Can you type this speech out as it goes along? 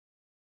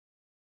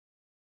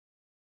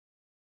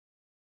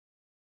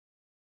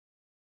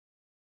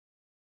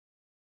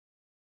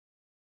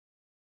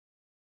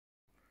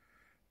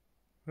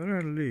Where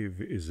I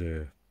live is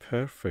a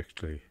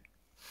perfectly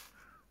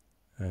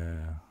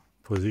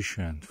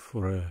positioned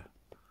for a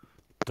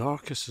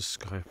darkest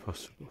sky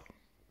possible.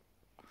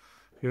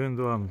 Even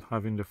though I'm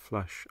having the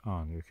flash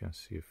on, you can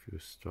see a few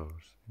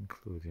stars,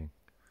 including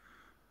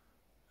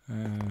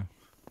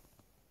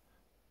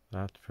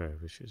that pair,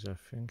 which is, I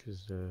think,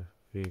 is the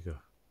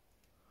Vega.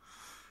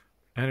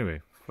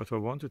 Anyway, what I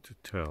wanted to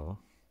tell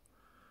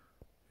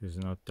is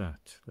not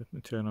that. Let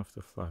me turn off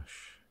the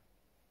flash.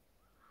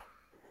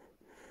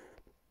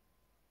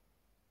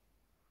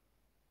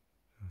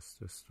 That's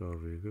the star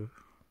Vega.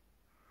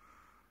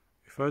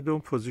 If I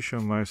don't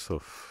position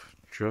myself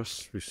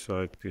just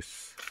beside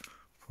this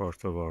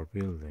part of our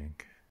building,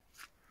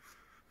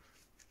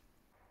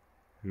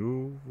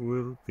 you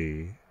will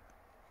be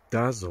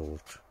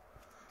dazzled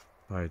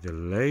by the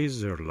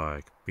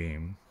laser-like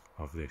beam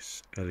of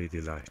this LED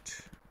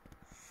light.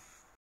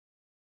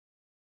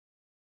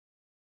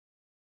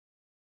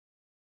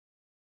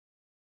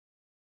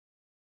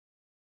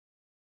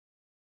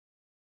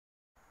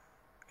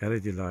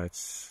 LED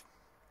lights,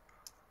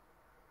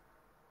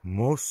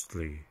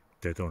 mostly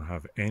they don't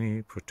have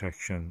any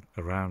protection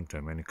around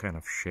them, any kind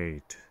of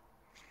shade.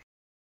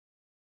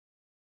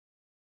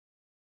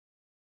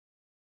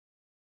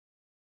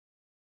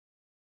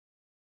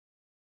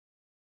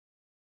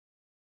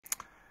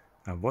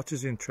 And what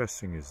is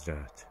interesting is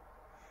that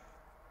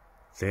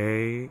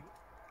they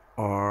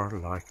are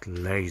like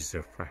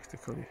laser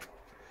practically.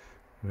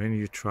 When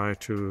you try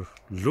to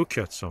look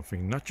at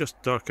something, not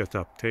just dark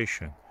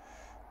adaptation,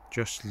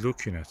 just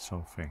looking at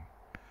something,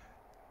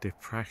 they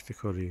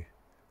practically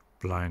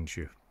blind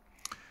you.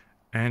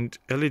 And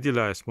LED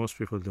lights, most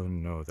people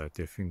don't know that.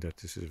 They think that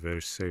this is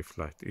very safe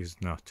light. It is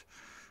not.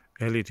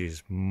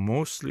 LEDs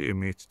mostly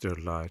emit their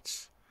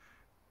lights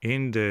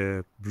in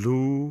the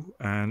blue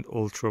and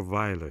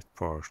ultraviolet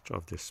part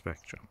of the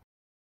spectrum.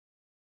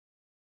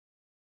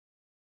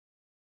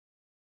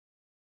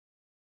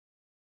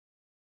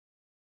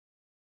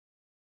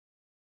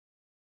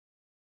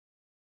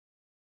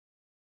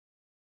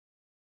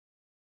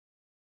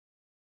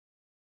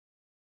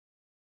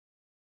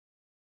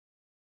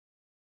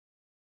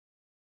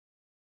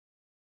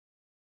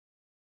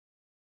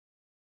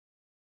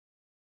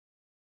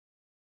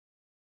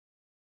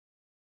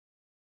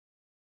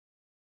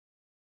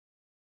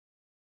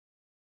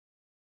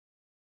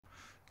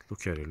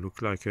 Look at it,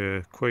 look like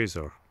a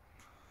quasar,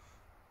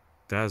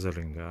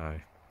 dazzling the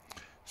eye.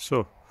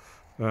 So,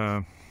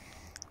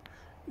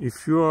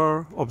 if you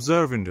are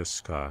observing the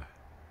sky,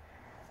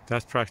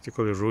 that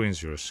practically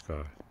ruins your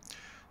sky.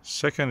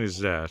 Second is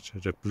that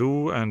the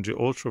blue and the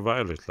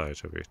ultraviolet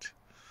light of it,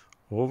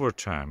 over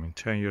time, in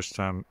 10 years'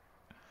 time,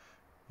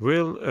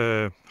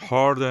 will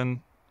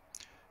harden,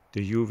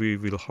 the UV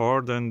will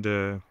harden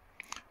the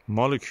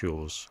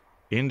molecules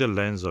in the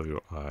lens of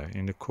your eye,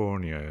 in the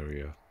cornea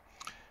area.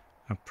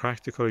 And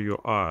practically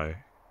your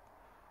eye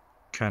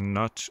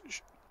cannot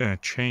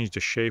change the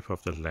shape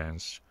of the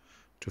lens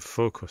to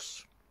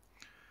focus.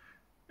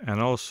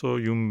 And also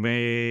you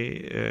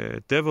may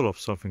develop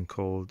something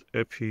called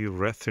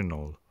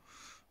epiretinal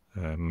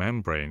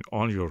membrane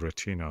on your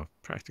retina,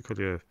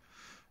 practically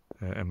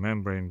a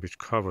membrane which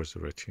covers the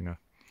retina.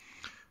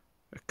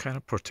 A kind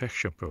of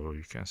protection, probably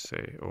you can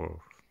say,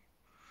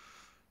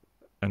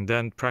 and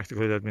then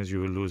practically that means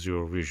you will lose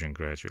your vision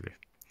gradually.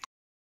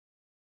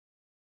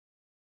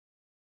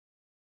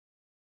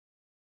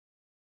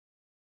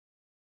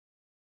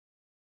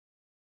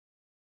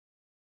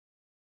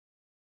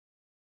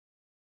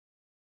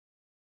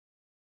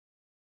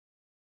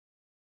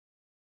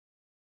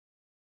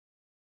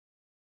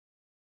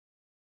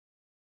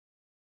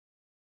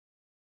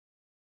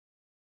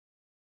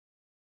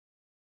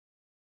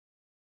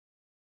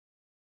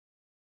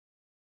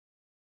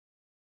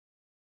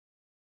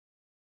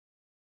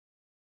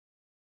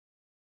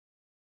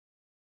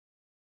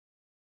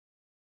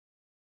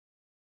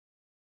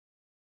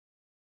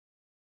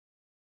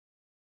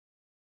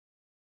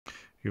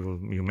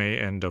 You may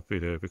end up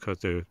with because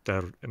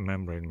that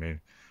membrane may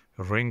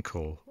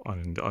wrinkle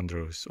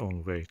under its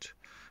own weight,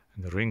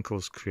 and the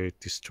wrinkles create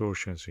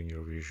distortions in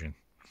your vision.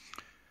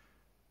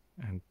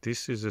 And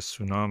this is a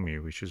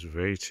tsunami which is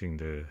waiting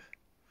the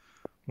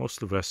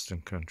mostly Western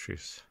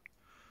countries.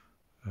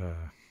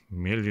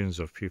 Millions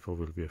of people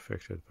will be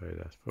affected by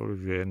that.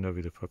 Probably we end up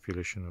with a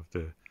population of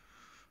the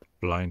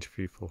blind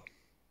people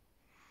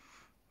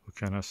who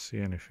cannot see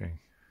anything,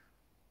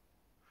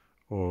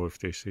 or if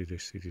they see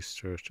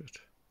distorted.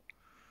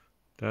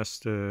 That's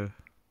the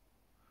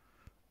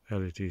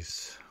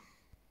LEDs.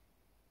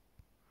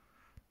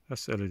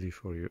 That's LED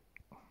for you.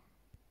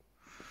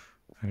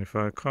 And if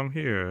I come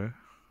here,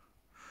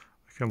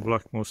 I can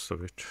block most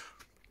of it.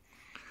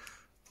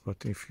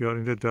 But if you are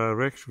in the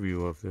direct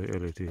view of the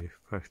LED,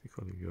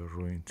 practically you're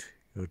ruined.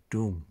 You're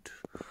doomed.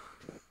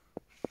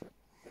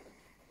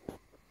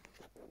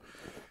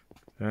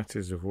 That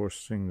is the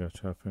worst thing that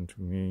happened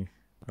to me.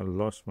 I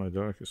lost my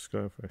dark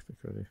sky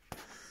practically,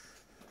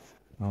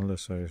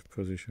 unless I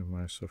position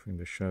myself in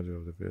the shadow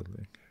of the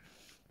building.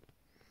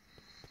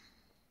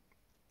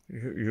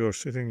 You're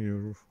sitting in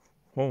your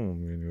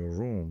home, in your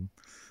room,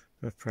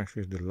 that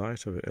practically the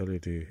light of the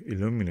LED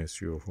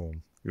illuminates your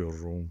home, your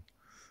room,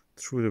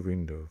 through the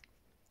window,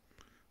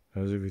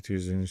 as if it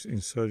is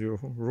inside your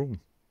room.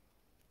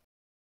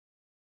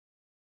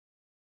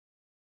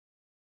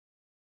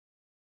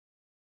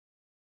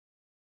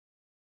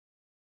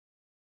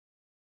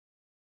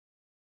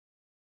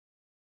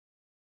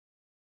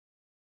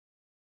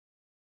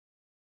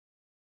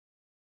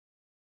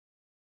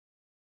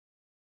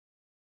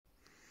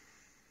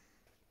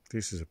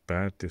 This is a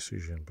bad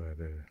decision by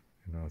the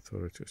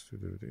authorities to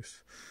do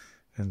this.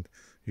 And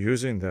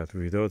using that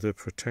without a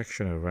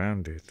protection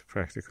around it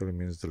practically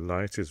means the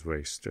light is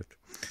wasted.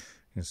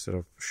 Instead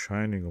of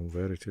shining on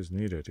where it is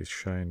needed, it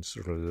shines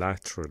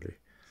laterally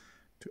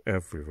to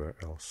everywhere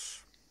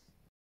else.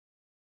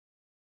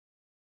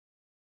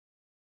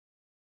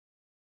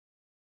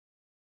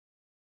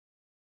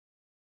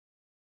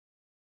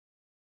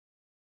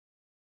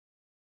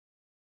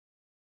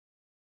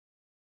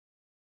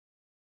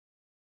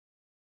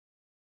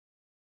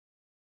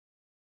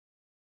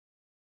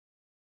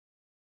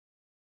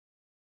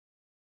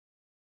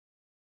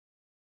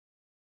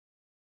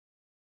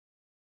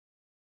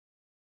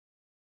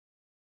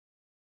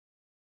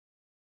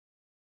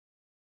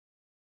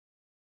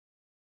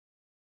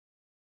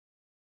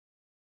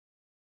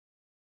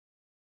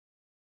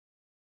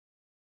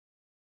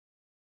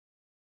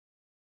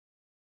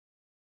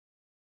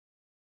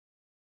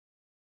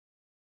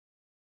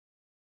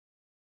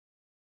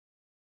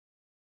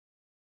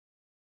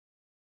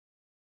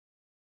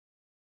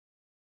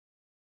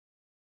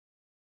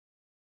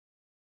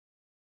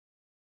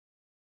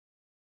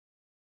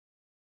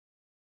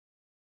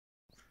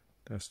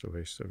 That's the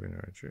waste of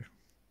energy.